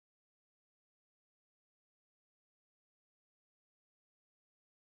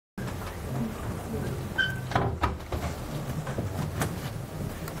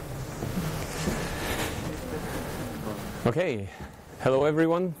Okay, hello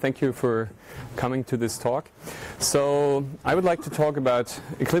everyone. Thank you for coming to this talk. So I would like to talk about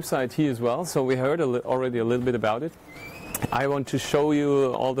Eclipse-IOT as well. So we heard already a little bit about it. I want to show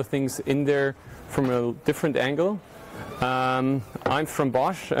you all the things in there from a different angle. I'm from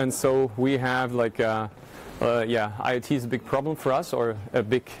Bosch, and so we have like IoT is a big problem for us, or a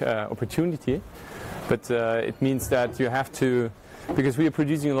big opportunity. But it means that you have to, because we are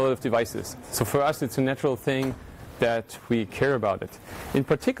producing a lot of devices. So for us it's a natural thing that we care about it. In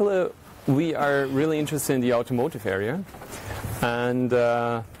particular, we are really interested in the automotive area. And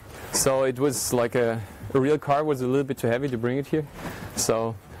so it was like a real car was a little bit too heavy to bring it here.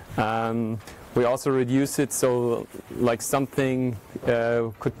 So we also reduced it so like something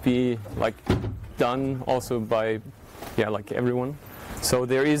could be like done also by like everyone. So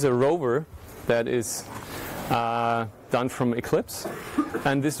there is a rover that is done from Eclipse.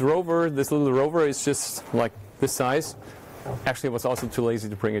 And this rover, this little rover is just like this size. Actually, I was also too lazy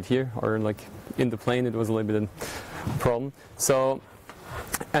to bring it here, or like in the plane it was a little bit a problem. So,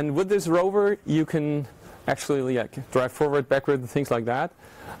 and with this rover you can actually drive forward, backward, and things like that.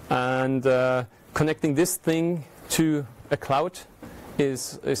 And connecting this thing to a cloud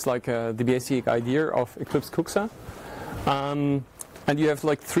is like the basic idea of Eclipse CUXA. And you have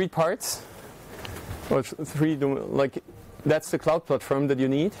like three parts, or that's the cloud platform that you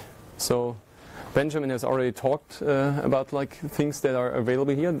need. So Benjamin has already talked about like things that are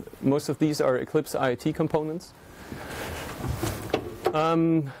available here. Most of these are Eclipse-IOT components.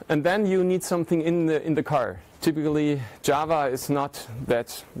 And then you need something in the car. Typically, Java is not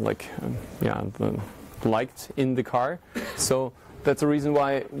that liked in the car. So that's the reason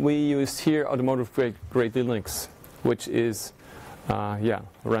why we used here automotive grade Linux, which is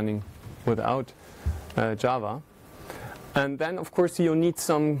running without Java. And then of course you need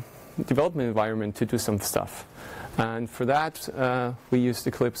some development environment to do some stuff, and for that we used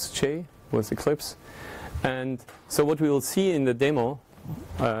Eclipse-J with Eclipse. And so what we will see in the demo,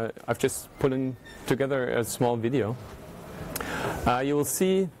 I've just put together a small video. You will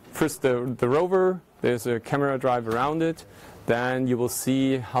see first the rover. There's a camera drive around it. Then you will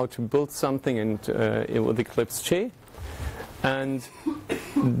see how to build something with Eclipse-J. And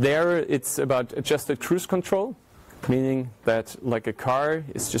there it's about adjusted cruise control, meaning that like a car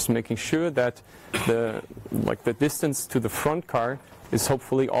is just making sure that the distance to the front car is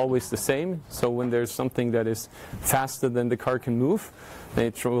hopefully always the same. So when there's something that is faster than the car can move,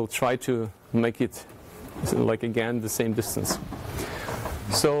 it will try to make it like again the same distance.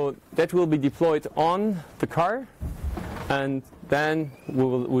 So that will be deployed on the car, and then we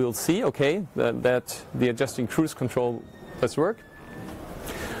will see that the adjusting cruise control does work.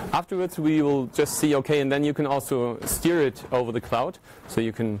 Afterwards we will just see, and then you can also steer it over the cloud, so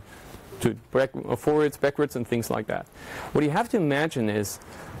you can do forwards, backwards, and things like that. What you have to imagine is,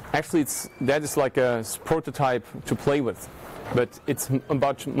 actually that is like a prototype to play with, but it's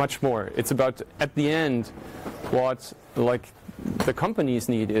about much more. It's about, at the end, what the companies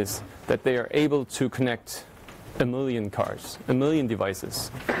need is that they are able to connect 1 million cars, 1 million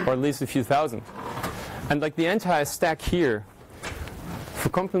devices, or at least a few thousand. And like the entire stack here, for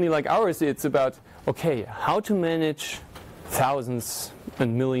a company like ours, it's about, how to manage thousands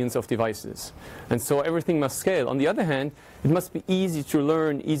and millions of devices. And so everything must scale. On the other hand, it must be easy to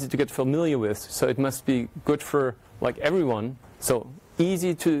learn, easy to get familiar with. So it must be good for like everyone. So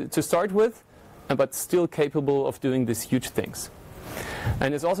easy to start with, but still capable of doing these huge things.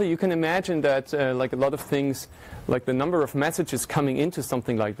 And it's also, you can imagine that like a lot of things, like the number of messages coming into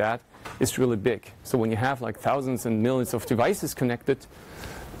something like that is really big. So when you have like thousands and millions of devices connected,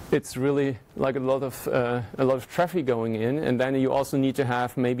 it's really like a lot of traffic going in, and then you also need to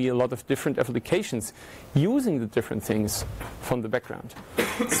have maybe a lot of different applications using the different things from the background.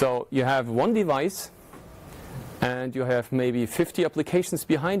 So you have one device, and you have maybe 50 applications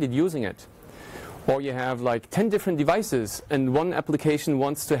behind it using it. Or you have like 10 different devices, and one application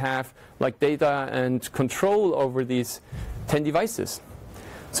wants to have like data and control over these 10 devices.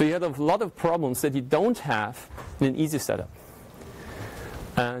 So you have a lot of problems that you don't have in an easy setup.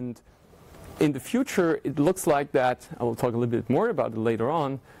 And in the future, it looks like that, I will talk a little bit more about it later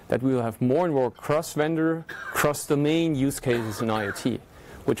on, that we will have more and more cross-vendor, cross-domain use cases in IoT,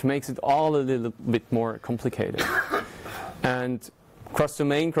 which makes it all a little bit more complicated. And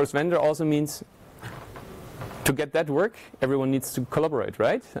cross-domain, cross-vendor also means, to get that work, everyone needs to collaborate,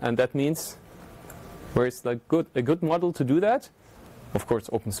 right? And that means, where is a good model to do that? Of course,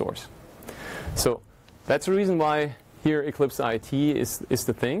 open source. So that's the reason why here Eclipse-IOT is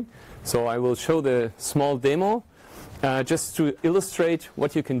the thing. So I will show the small demo just to illustrate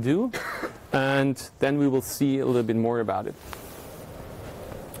what you can do. and then we will see a little bit more about it.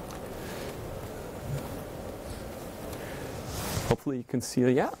 Hopefully you can see,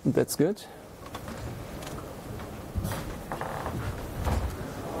 yeah, that's good.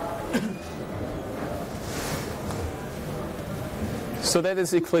 So that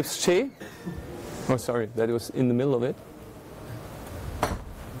is Eclipse-J. Oh, sorry, that was in the middle of it.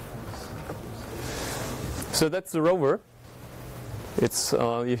 So that's the rover. It's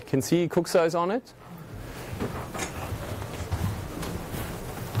you can see cook size on it.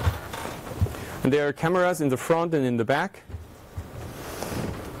 And there are cameras in the front and in the back.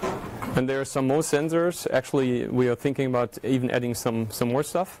 And there are some more sensors. Actually, we are thinking about even adding some more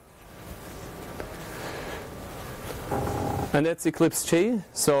stuff. And that's Eclipse-J.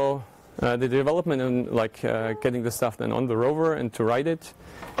 So the development and getting the stuff then on the rover and to ride it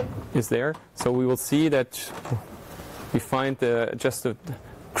is there. So we will see that we find the adjusted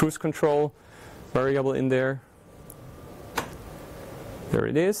cruise control variable in there. There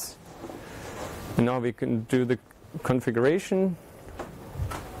it is. And now we can do the configuration.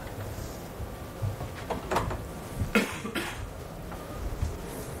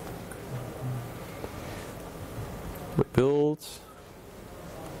 We build.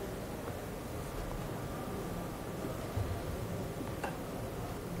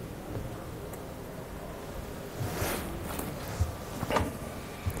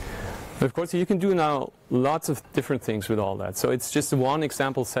 Of course, you can do now lots of different things with all that. So it's just one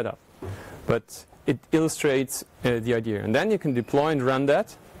example setup, but it illustrates the idea. And then you can deploy and run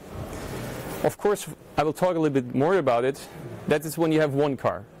that. Of course, I will talk a little bit more about it. That is when you have one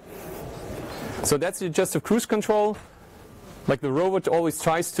car. So that's the adjustive cruise control. Like the robot always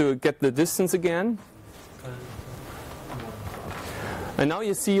tries to get the distance again. And now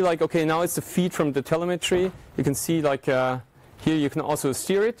you see okay, now it's the feed from the telemetry. You can see here you can also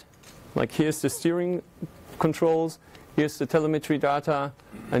steer it. Like here's the steering controls, here's the telemetry data,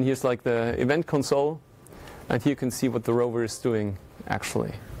 and here's the event console. And here you can see what the rover is doing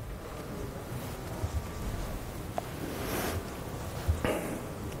actually.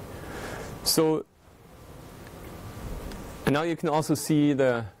 So, and now you can also see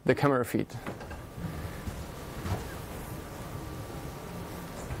the camera feed.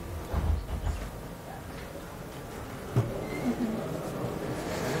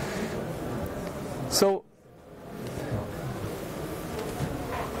 So,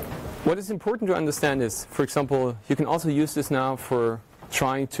 what is important to understand is, for example, you can also use this now for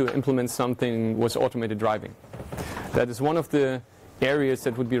trying to implement something with automated driving. That is one of the areas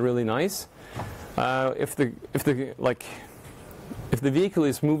that would be really nice. If the vehicle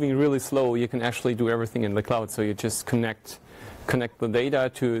is moving really slow, you can actually do everything in the cloud. So you just connect the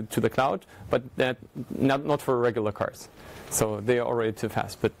data to the cloud, but that not for regular cars. So they are already too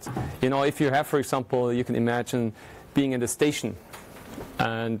fast. But if you have, for example, you can imagine being at a station,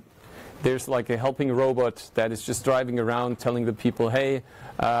 and there's a helping robot that is just driving around, telling the people, hey,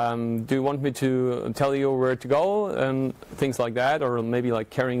 do you want me to tell you where to go, and things like that, or maybe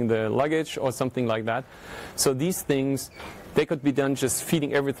carrying the luggage or something like that. So these things, they could be done just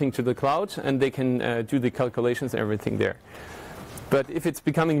feeding everything to the cloud, and they can do the calculations and everything there. But if it's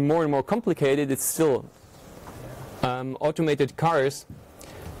becoming more and more complicated, it's still automated cars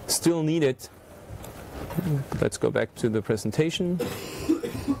still needed. Let's go back to the presentation.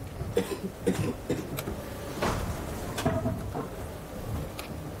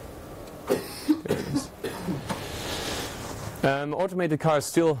 Automated cars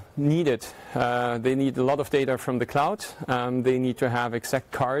still need it. They need a lot of data from the cloud. They need to have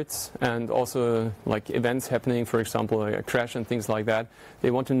exact cards and also events happening, for example, a crash and things like that.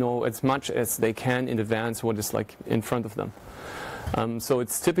 They want to know as much as they can in advance what is in front of them. So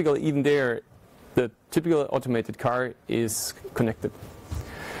it's typical, even there, the typical automated car is connected.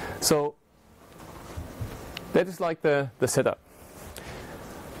 So that is the setup.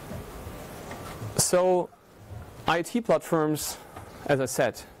 So IoT platforms, as I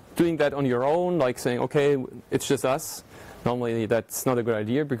said, doing that on your own, saying, okay, it's just us. Normally that's not a good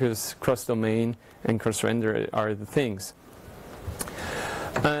idea because cross-domain and cross-render are the things.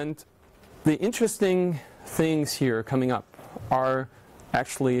 And the interesting things here coming up are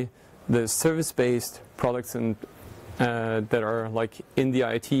actually the service-based products and that are in the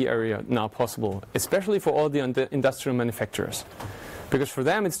IoT area now possible, especially for all the industrial manufacturers. Because for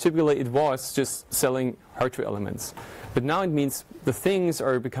them, it was just selling hardware elements. But now it means the things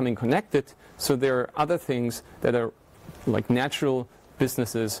are becoming connected, so there are other things that are natural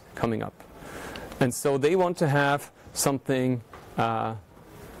businesses coming up. And so they want to have something,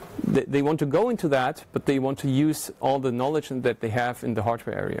 they want to go into that, but they want to use all the knowledge that they have in the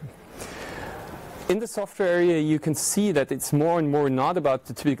hardware area. In the software area, you can see that it's more and more not about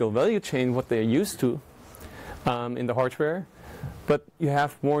the typical value chain, what they're used to in the hardware, but you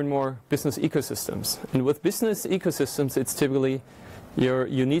have more and more business ecosystems. And with business ecosystems, it's typically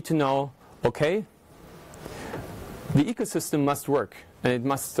you need to know, okay, the ecosystem must work, and it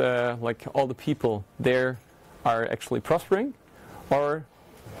must, like all the people there are actually prospering, and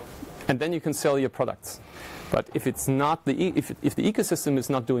then you can sell your products. But if it's not if the ecosystem is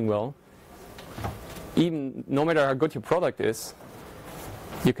not doing well, even no matter how good your product is,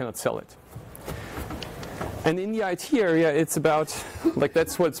 you cannot sell it. And in the IT area, it's about, like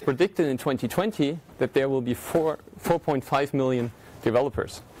that's what's predicted in 2020, that there will be 4.5 million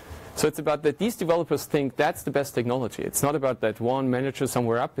developers. So it's about that these developers think that's the best technology. It's not about that one manager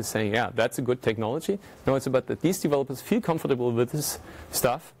somewhere up is saying, yeah, that's a good technology. No, it's about that these developers feel comfortable with this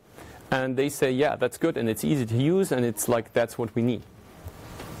stuff, and they say, yeah, that's good, and it's easy to use, and it's like that's what we need.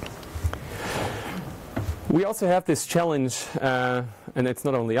 We also have this challenge, and it's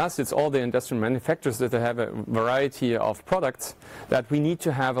not only us, it's all the industrial manufacturers that have a variety of products, that we need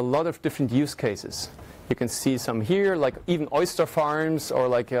to have a lot of different use cases. You can see some here, like even oyster farms, or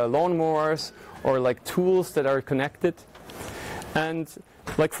like lawnmowers, or like tools that are connected. And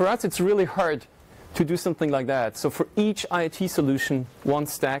like for us, it's really hard to do something like that. So for each IoT solution, one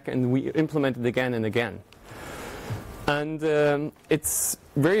stack, and we implement it again and again. And it's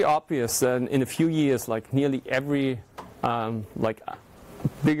very obvious that in a few years, like nearly every like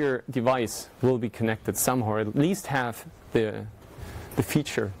bigger device will be connected somehow, or at least have the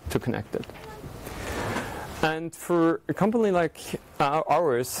feature to connect it. And for a company like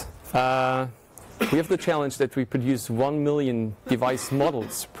ours, we have the challenge that we produce 1 million device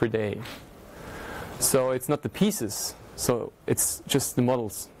models per day. So it's not the pieces, so it's just the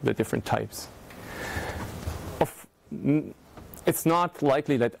models, the different types. It's not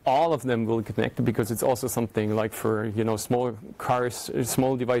likely that all of them will connect, because it's also something like for, you know, small cars,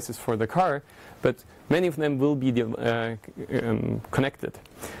 small devices for the car, but many of them will be connected.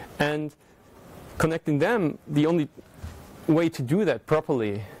 And connecting them, the only way to do that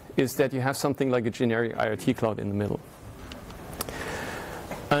properly is that you have something like a generic IoT cloud in the middle.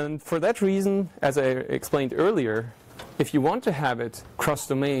 And for that reason, as I explained earlier, if you want to have it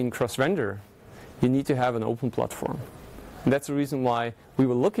cross-domain, cross-vendor, you need to have an open platform. And that's the reason why we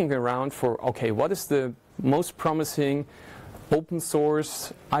were looking around for, okay, what is the most promising open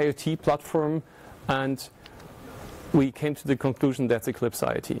source IoT platform? And we came to the conclusion that's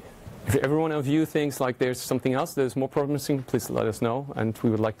Eclipse-IOT. If every one of you thinks like there's something else that is more promising, please let us know, and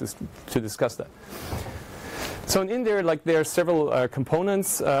we would like to discuss that. So in there, like there are several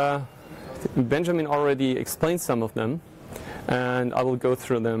components. Benjamin already explained some of them, and I will go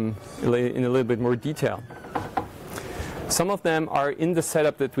through them in a little bit more detail. Some of them are in the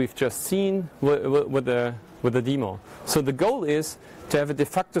setup that we've just seen with the demo. So the goal is to have a de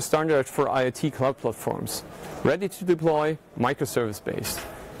facto standard for IoT cloud platforms, ready to deploy, microservice-based.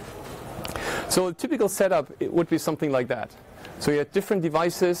 So a typical setup, it would be something like that. So you have different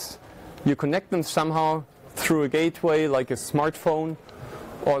devices, you connect them somehow through a gateway like a smartphone,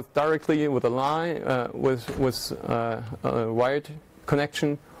 or directly with a line, with a wired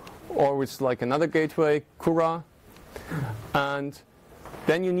connection, or with like another gateway, Kura. And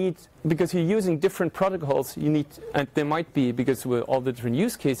then you need, because you're using different protocols, you need, and there might be, because with all the different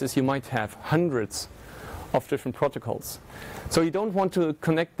use cases, you might have hundreds of different protocols. So you don't want to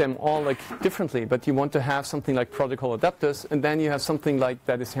connect them all like differently, but you want to have something like protocol adapters, and then you have something like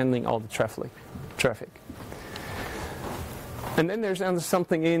that is handling all the traffic. And then there's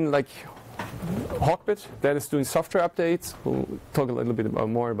something in like Hawkbit that is doing software updates. We'll talk a little bit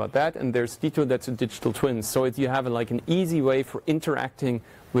more about that. And there's Dito, that's a digital twin. So you have like an easy way for interacting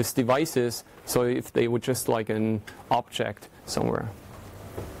with devices. So if they would just like an object somewhere.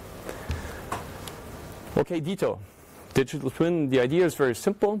 Okay, Dito, digital twin. The idea is very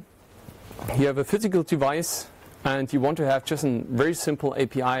simple. You have a physical device, and you want to have just a very simple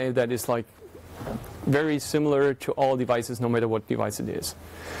API that is like very similar to all devices, no matter what device it is.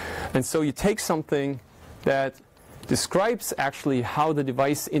 And so you take something that describes actually how the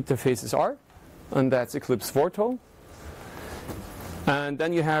device interfaces are, and that's Eclipse Vorto. And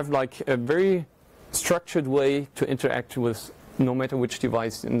then you have like a very structured way to interact with no matter which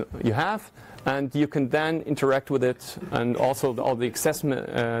device you have, and you can then interact with it, and also all the access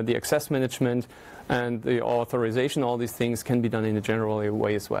management and the authorization, all these things can be done in a general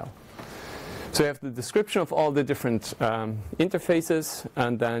way as well. So you have the description of all the different interfaces,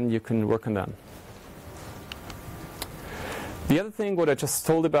 and then you can work on them. The other thing, what I just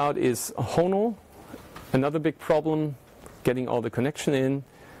told about, is Hono. Another big problem, getting all the connection in.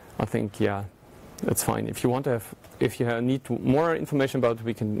 I think, yeah, That's fine. If you want to have, if you need more information about it,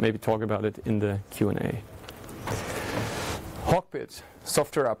 we can maybe talk about it in the Q&A. Hawkbit,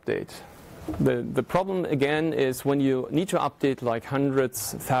 software update. The problem again is when you need to update like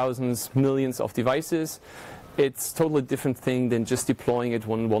hundreds, thousands, millions of devices, it's totally different thing than just deploying it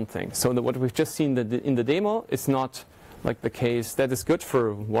one thing. So what we've just seen in the demo is not like the case. That is good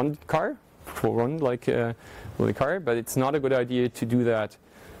for one car, for one like car, but it's not a good idea to do that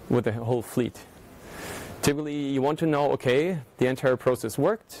with the whole fleet. Typically, you want to know, okay, the entire process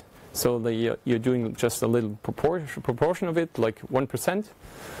worked, so you're doing just a little proportion of it, like 1%,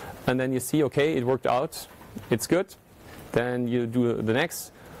 and then you see, okay, it worked out, it's good. Then you do the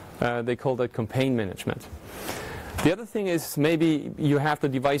next. They call that campaign management. The other thing is maybe you have the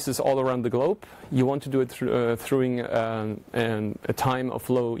devices all around the globe. You want to do it through a time of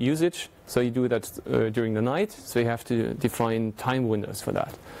low usage, so you do that during the night. So you have to define time windows for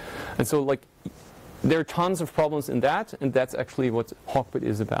that. And so like there are tons of problems in that, and that's actually what Hawkbit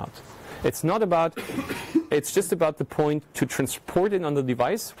is about. It's not about, it's just about the point to transport it on the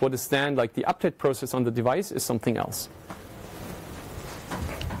device. What is then like the update process on the device is something else.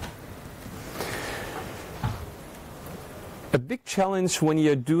 A big challenge when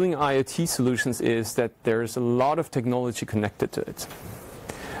you're doing IoT solutions is that there's a lot of technology connected to it.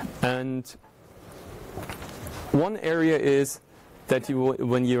 And one area is that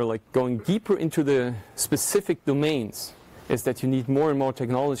when you're like going deeper into the specific domains, is that you need more and more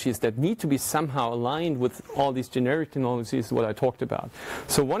technologies that need to be somehow aligned with all these generic technologies, what I talked about.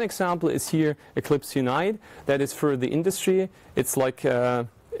 So one example is here Eclipse-IOT. That is for the industry. It's like the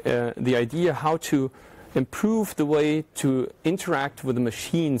idea how to improve the way to interact with the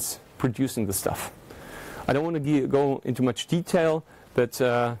machines producing the stuff. I don't want to go into much detail, but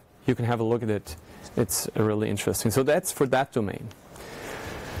you can have a look at it. It's really interesting. So that's for that domain.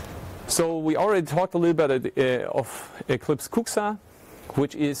 So we already talked a little bit of Eclipse CUXA,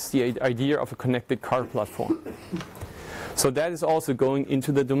 which is the idea of a connected car platform. So that is also going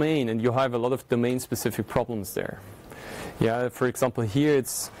into the domain, and you have a lot of domain-specific problems there. Yeah, for example, here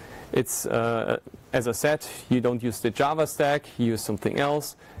it's as I said, you don't use the Java stack, you use something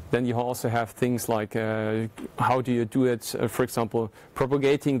else. Then you also have things like how do you do it, for example,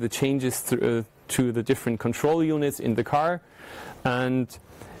 propagating the changes to the different control units in the car. And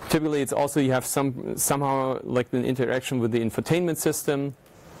typically it's also you have somehow like an interaction with the infotainment system.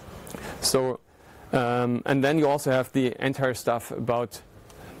 So and then you also have the entire stuff about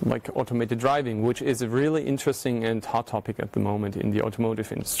like automated driving, which is a really interesting and hot topic at the moment in the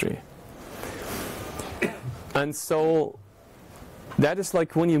automotive industry. And so that is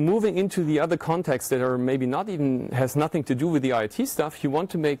like when you're moving into the other contexts that are maybe not even has nothing to do with the IoT stuff, you want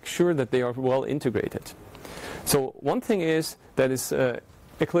to make sure that they are well integrated. So one thing is that is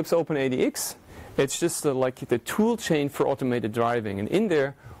Eclipse OpenADX. It's just like the tool chain for automated driving, and in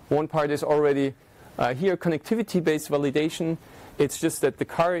there one part is already here connectivity-based validation. It's just that the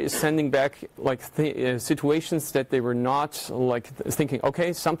car is sending back like situations that they were not like thinking,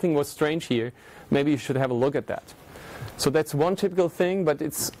 okay, something was strange here, maybe you should have a look at that. So that's one typical thing, but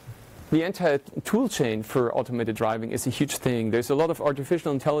it's the entire tool chain for automated driving is a huge thing. There's a lot of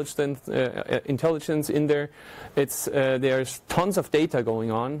artificial intelligence in there. There's tons of data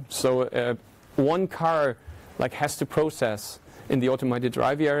going on. So one car like has to process in the automated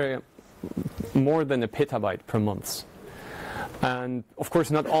driving area more than a petabyte per month. And of course,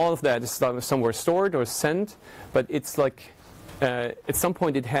 not all of that is somewhere stored or sent, but it's like at some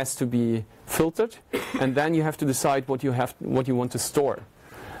point it has to be filtered, and then you have to decide what you want to store.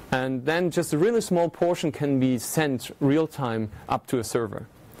 And then just a really small portion can be sent real time up to a server.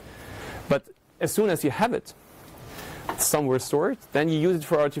 But as soon as you have it somewhere stored, then you use it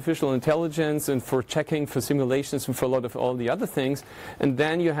for artificial intelligence and for checking, for simulations, and for a lot of all the other things. And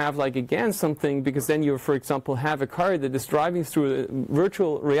then you have like again something, because then you, for example, have a car that is driving through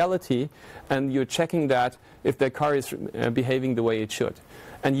virtual reality, and you're checking that if the car is behaving the way it should.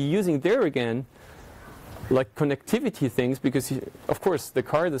 And you're using there again like connectivity things, because of course the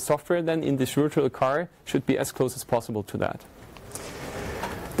car, the software then in this virtual car should be as close as possible to that.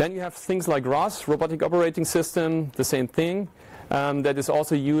 Then you have things like ROS, Robotic Operating System, the same thing, that is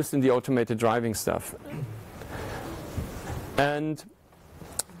also used in the automated driving stuff. And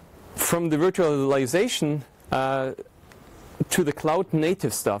from the virtualization to the cloud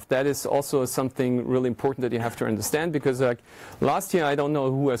native stuff, that is also something really important that you have to understand, because like last year, I don't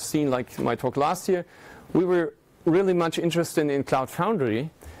know who has seen like my talk last year, we were really much interested in Cloud Foundry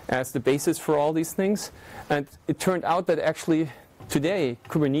as the basis for all these things, and it turned out that actually today,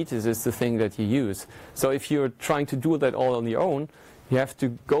 Kubernetes is the thing that you use. So if you're trying to do that all on your own, you have to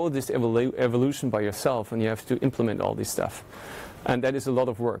go this evolution by yourself, and you have to implement all this stuff. And that is a lot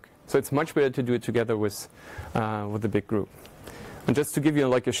of work. So it's much better to do it together with a big group. And just to give you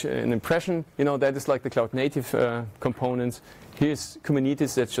like an impression, that is like the cloud native components. Here's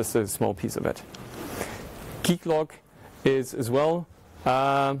Kubernetes, that's just a small piece of it. Keycloak is as well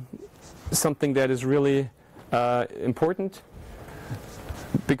something that is really important,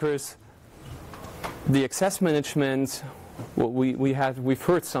 because the access management, we've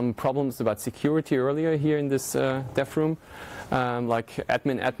heard some problems about security earlier here in this dev room, like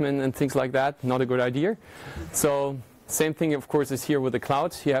admin and things like that. Not a good idea. So same thing, of course, is here with the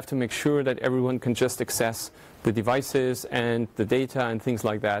cloud. You have to make sure that everyone can just access the devices and the data and things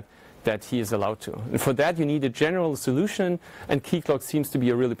like that he is allowed to. And for that, you need a general solution, and Keycloak seems to be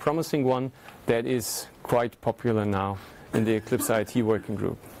a really promising one that is quite popular now in the Eclipse-IOT working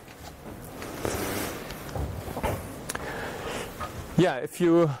group. Yeah, if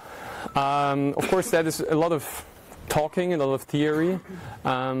you, of course, that is a lot of talking, a lot of theory.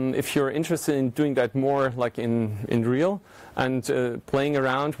 If you're interested in doing that more like in real, and playing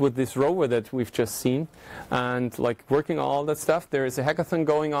around with this rover that we've just seen, and like working on all that stuff, there is a hackathon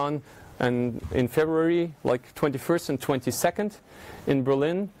going on, and in February, like 21st and 22nd in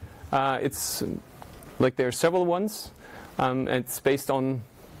Berlin. It's like there are several ones. It's based on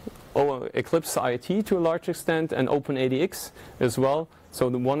Eclipse-IOT to a large extent, and OpenADX as well. So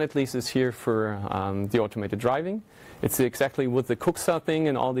the one at least is here for the automated driving. It's exactly with the Cuxa thing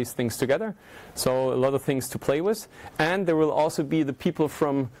and all these things together. So a lot of things to play with. And there will also be the people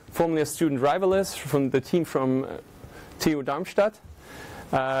from formerly a student driverless, from the team from TU Darmstadt.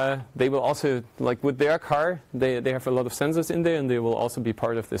 They will also, like with their car, they have a lot of sensors in there, and they will also be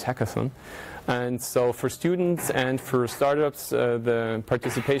part of this hackathon. And so for students and for startups, the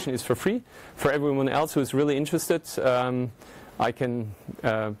participation is for free. For everyone else who is really interested, I can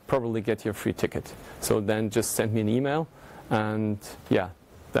probably get your free ticket. So then just send me an email, and yeah,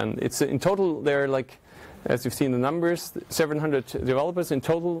 then it's in total there are like, as you've seen the numbers, 700 developers in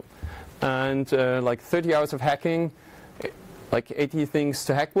total, and like 30 hours of hacking, like 80 things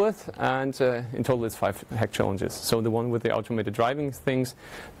to hack with, and in total it's 5 hack challenges. So the one with the automated driving things,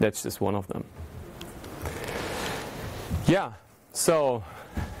 that's just one of them. Yeah, so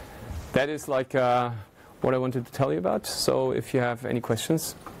that is like what I wanted to tell you about. So if you have any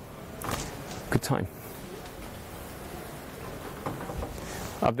questions, good time.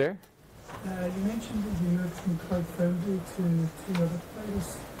 Up there? You mentioned that you moved from Cloud Foundry to other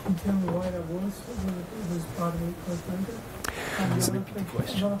providers. Can you tell me why that was? It was part of Cloud Foundry.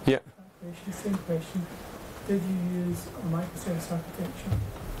 Yeah. Same question. Did you use a microservice architecture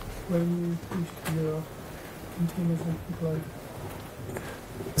when you pushed your containers into cloud?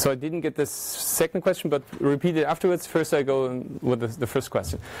 So I didn't get the second question, but repeat it afterwards. First I go with the first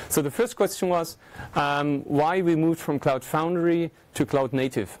question. So the first question was why we moved from Cloud Foundry to Cloud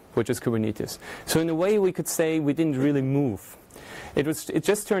Native, which is Kubernetes. So in a way we could say we didn't really move. It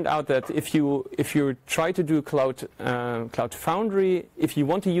just turned out that if you try to do Cloud Foundry, if you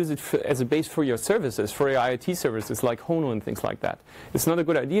want to use it as a base for your services, for your IoT services like Hono and things like that, it's not a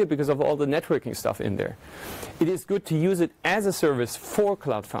good idea because of all the networking stuff in there. It is good to use it as a service for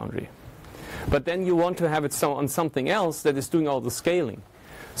Cloud Foundry. But then you want to have it on something else that is doing all the scaling,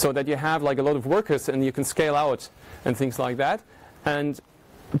 so that you have like a lot of workers and you can scale out and things like that. And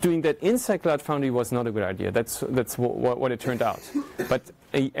doing that inside Cloud Foundry was not a good idea. That's what it turned out. But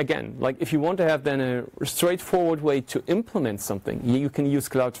again, like if you want to have then a straightforward way to implement something, you can use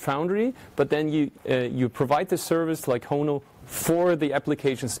Cloud Foundry, but then you provide the service like Hono for the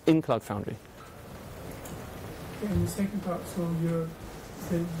applications in Cloud Foundry. And the second part, so the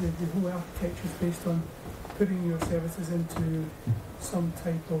whole architecture is based on putting your services into some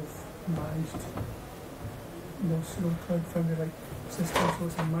type of managed, so Cloud Foundry like system, so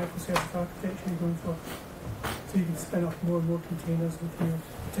it's a microservice architecture you're going for, so you can spin up more and more containers with your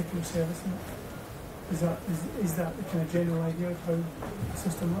particular service in it. Is that the kind of general idea of how the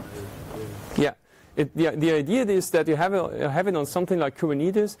system works? Yeah. The idea is that you have it on something like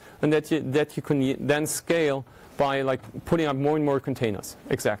Kubernetes, and that you can then scale by like putting up more and more containers.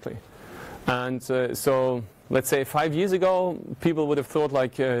 Exactly. And so let's say 5 years ago, people would have thought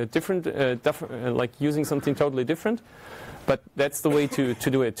like like using something totally different. But that's the way to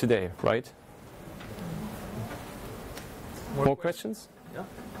do it today, right? More questions? Yeah.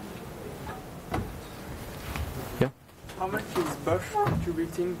 Yeah. How much is Bosch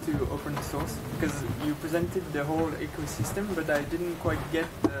contributing to open source? Because you presented the whole ecosystem, but I didn't quite get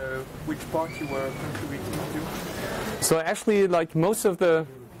which part you were contributing to. So actually, like most of the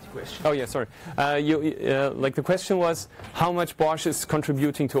question. Oh yeah, sorry. Like the question was how much Bosch is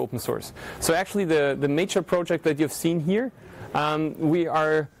contributing to open source. So actually, the major project that you've seen here, we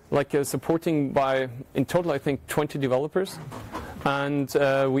are like supporting by in total I think 20 developers, and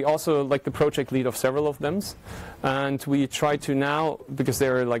we also like the project lead of several of them, and we try to now, because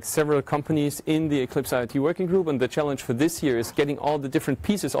there are like several companies in the Eclipse-IOT working group, and the challenge for this year is getting all the different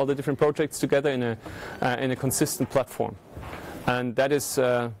pieces, all the different projects together in a consistent platform. And that is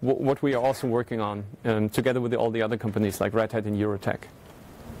what we are also working on together with all the other companies like Red Hat and Eurotech.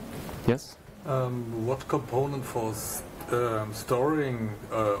 Yes? What component for storing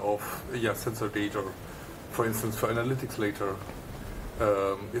of sensor data, for instance for analytics later,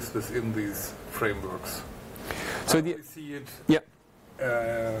 is within these frameworks? So we see it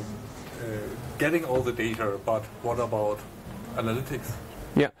getting all the data, but what about analytics?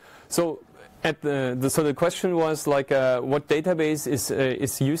 Yeah. So so the question was like what database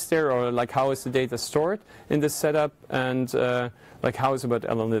is used there, or like how is the data stored in this setup, and like how is about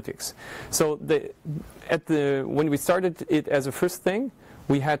analytics. So when we started it as a first thing,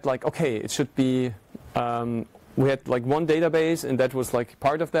 we had like okay, it should be we had like one database, and that was like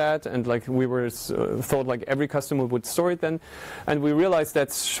part of that, and like we were thought like every customer would store it then, and we realized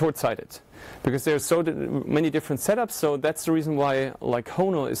that's short-sighted because there's so many different setups. So that's the reason why like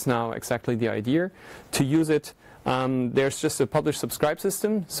Hono is now exactly the idea to use it. There's just a publish-subscribe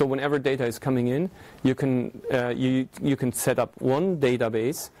system, so whenever data is coming in, you can you can set up one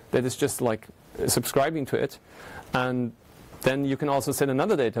database that is just like subscribing to it, and then you can also set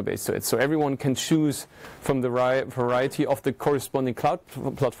another database to it. So everyone can choose from the variety of the corresponding cloud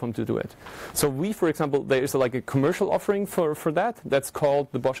platform to do it. So we, for example, there is like a commercial offering for that. That's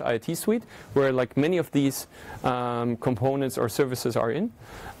called the Bosch IoT Suite, where like many of these components or services are in.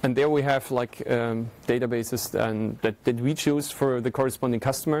 And there we have like databases that we choose for the corresponding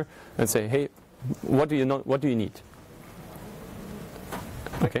customer and say, hey, what do you need?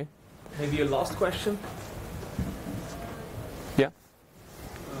 Okay. Maybe a last question.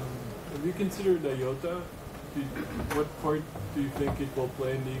 Have you considered IOTA? What part do you think it will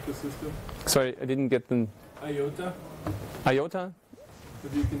play in the ecosystem? Sorry, I didn't get the... IOTA? IOTA?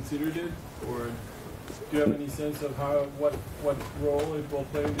 Have you considered it? Or do you have any sense of what role it will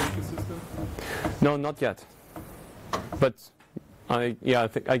play in the ecosystem? No, not yet. But I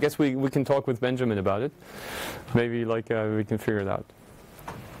guess we can talk with Benjamin about it. Maybe like we can figure it out.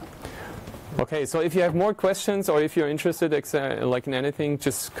 Okay, so if you have more questions or if you're interested like in anything,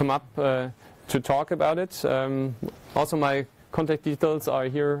 just come up to talk about it. Also, my contact details are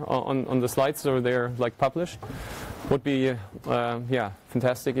here on the slides, so they're like published. Would be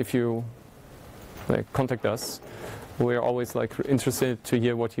fantastic if you contact us. We're always like interested to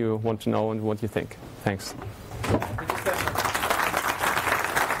hear what you want to know and what you think. Thanks. Thank you, Steffen.